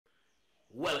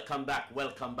Welcome back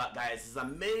guys. It's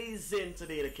amazing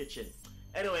today in the kitchen.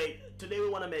 Anyway, today we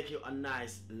want to make you a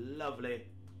nice lovely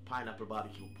pineapple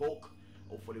barbecue pork.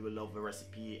 Hopefully you will love the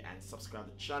recipe and subscribe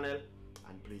to the channel,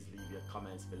 and please leave your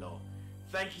comments below.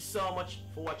 Thank you so much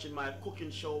for watching my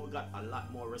cooking show. We got a lot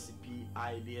more recipe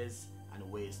ideas and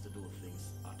ways to do things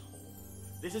at home.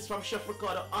 This is from Chef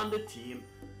Ricardo and the team,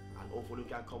 and hopefully we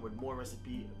can come with more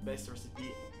recipe, best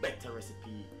recipe, better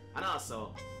recipe, and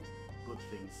also good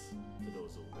things to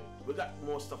those who wait. We got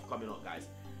more stuff coming up, guys.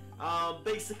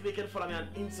 Basically you can follow me on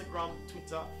Instagram,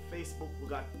 Twitter, Facebook. We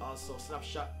got also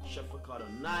Snapchat, Chef Ricardo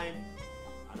 9,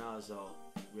 and also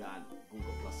we are on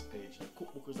Google Plus page. The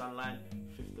cookbook is online,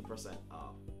 50%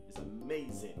 off. It's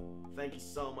amazing. Thank you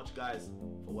so much, guys,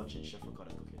 for watching Chef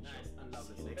Ricardo Cooking. Nice and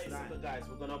lovely. So basically, guys,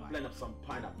 we're gonna blend up some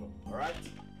pineapple. All right.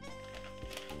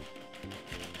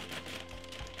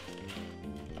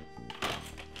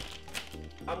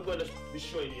 I'm going to be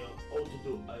showing you how to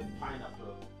do a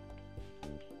pineapple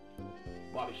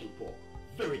barbecue pork.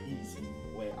 Very easy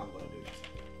way I'm going to do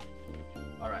it.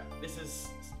 Alright, this is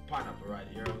pineapple right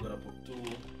here. I'm going to put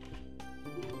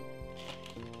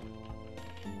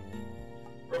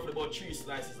roughly about 3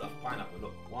 slices of pineapple.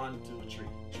 Look, 1, 2, 3.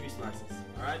 3 slices.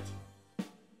 Alright?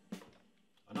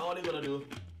 And all you're going to do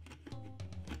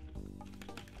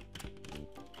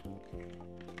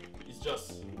is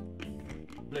just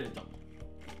blend it up.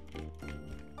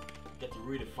 Get it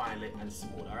really finely and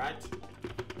smooth, alright?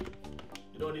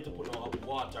 You don't need to put no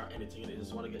water or anything in it, you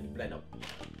just want to get it blend up.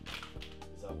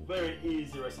 It's a very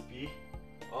easy recipe.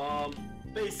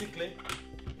 Basically,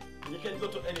 you can go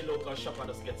to any local shop and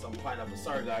just get some pineapple.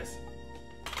 Sorry guys,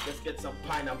 let's get some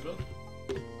pineapple.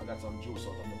 I got some juice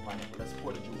out of the pineapple. Let's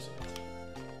pour the juice in it.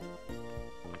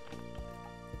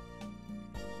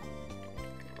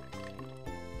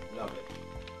 Lovely.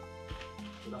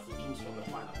 So that's the juice from the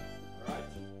pineapple, alright?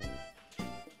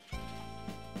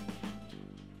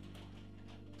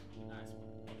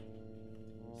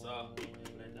 So,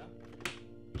 blender,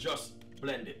 just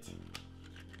blend it.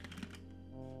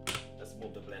 Let's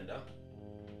move the blender.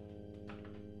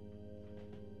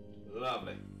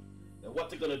 Lovely. Then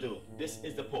what you're gonna do, this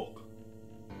is the pork.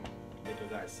 Make you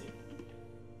guys see.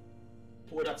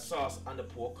 Pour that sauce on the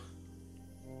pork.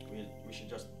 We should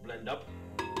just blend up.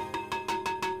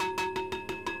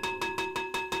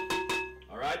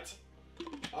 Alright?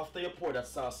 After you pour that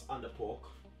sauce on the pork,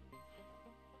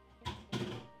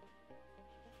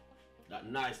 that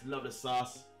nice lovely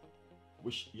sauce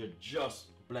which you just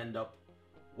blend up,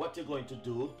 what you're going to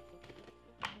do,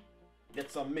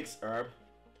 get some mixed herb,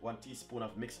 1 teaspoon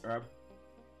of mixed herb,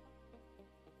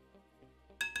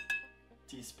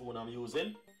 teaspoon I'm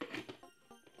using,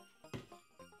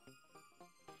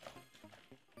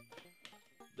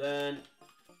 then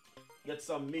get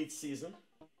some meat season,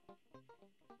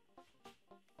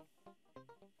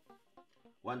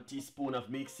 1 teaspoon of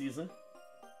meat season,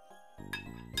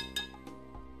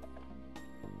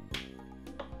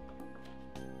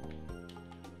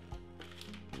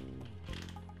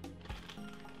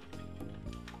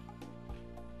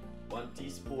 one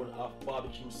teaspoon of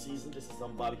barbecue season. This is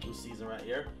some barbecue season right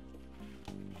here.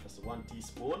 Just 1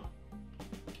 teaspoon.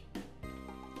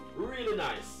 Really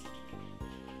nice.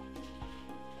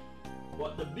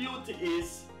 But the beauty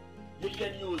is you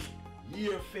can use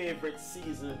your favorite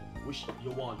season which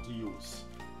you want to use.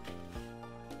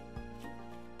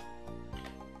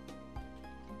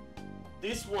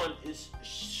 This one is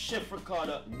Chef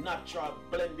Ricardo natural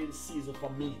blending season for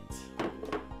meat.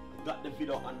 Got the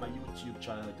video on my YouTube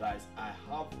channel, guys. I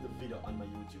have the video on my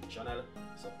YouTube channel,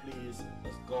 so please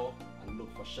let's go and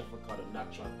look for Chef Ricardo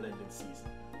natural blending season.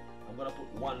 I'm gonna put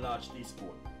 1 large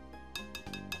teaspoon.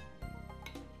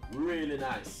 Really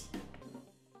nice.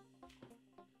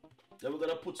 Then we're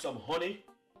gonna put some honey.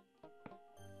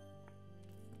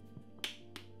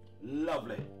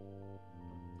 Lovely.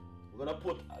 We're gonna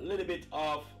put a little bit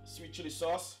of sweet chili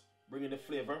sauce, bringing the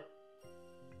flavor.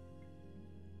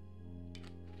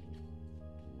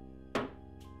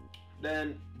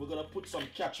 Then we're gonna put some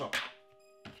ketchup.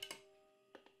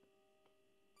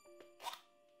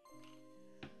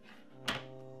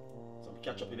 Some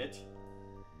ketchup in it.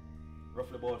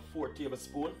 Roughly about 4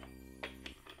 tablespoons.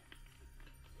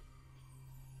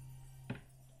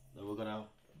 Then we're gonna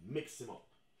mix him up.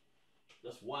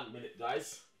 Just 1 minute,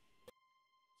 guys.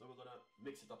 So we're gonna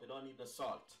mix it up. You don't need the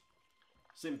salt.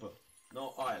 Simple.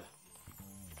 No oil.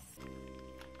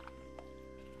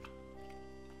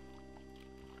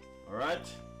 Alright.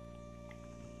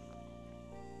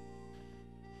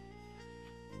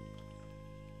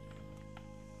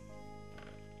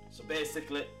 So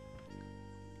basically,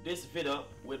 this video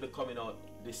will be coming out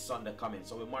this Sunday coming.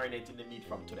 So we're marinating the meat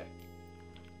from today.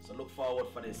 So look forward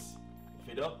for this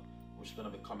video, which is gonna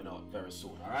be coming out very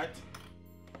soon. Alright?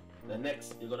 The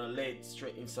next, you're gonna lay it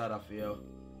straight inside of your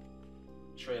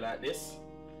tray like this.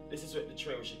 This is where the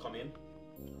tray should come in,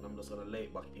 and I'm just gonna lay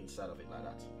it back inside of it like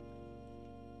that.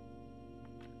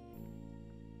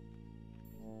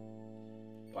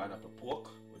 Pineapple pork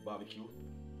with barbecue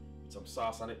with some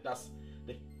sauce on it. That's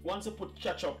the once you put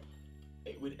ketchup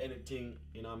with anything,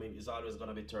 you know what I mean, it's always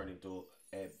gonna be turned into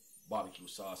a barbecue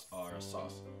sauce or a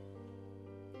sauce.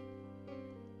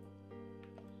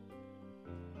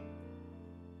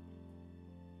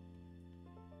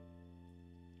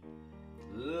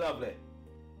 Lovely.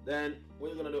 Then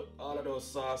we're gonna do all of those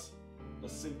sauce.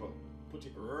 Just simple. Put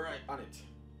it right on it.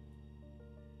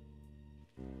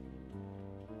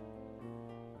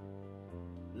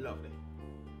 Lovely.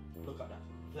 Look at that.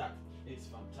 That is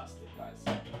fantastic, guys.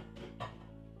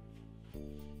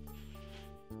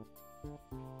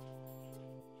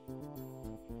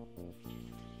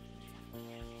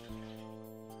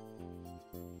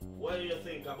 What do you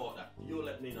think about that? You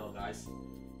let me know, guys.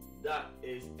 That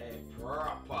is a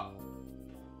proper.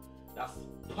 That's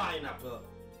pineapple.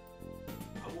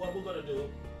 And what we're gonna do?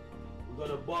 We're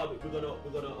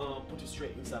gonna put it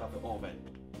straight inside of the oven.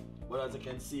 But as you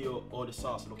can see, all the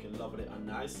sauce looking lovely and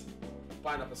nice.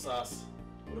 Pineapple sauce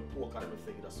with the pork and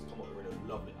everything, it just come out really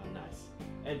lovely and nice.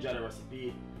 Enjoy the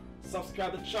recipe.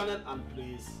 Subscribe to the channel and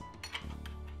please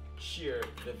share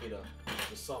the video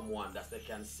to someone that they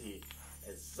can see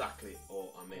exactly how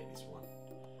I made this one.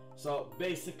 So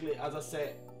basically, as I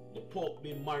said, the pork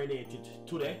being marinated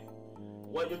today.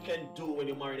 What you can do when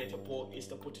you marinate your pork is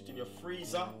to put it in your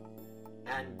freezer,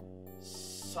 and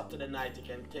Saturday night you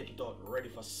can take it out ready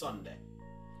for Sunday.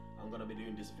 I'm gonna be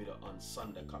doing this video on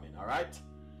Sunday coming. Alright,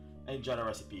 enjoy the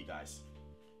recipe, guys,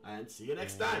 and see you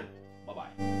next time. Bye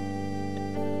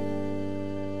bye.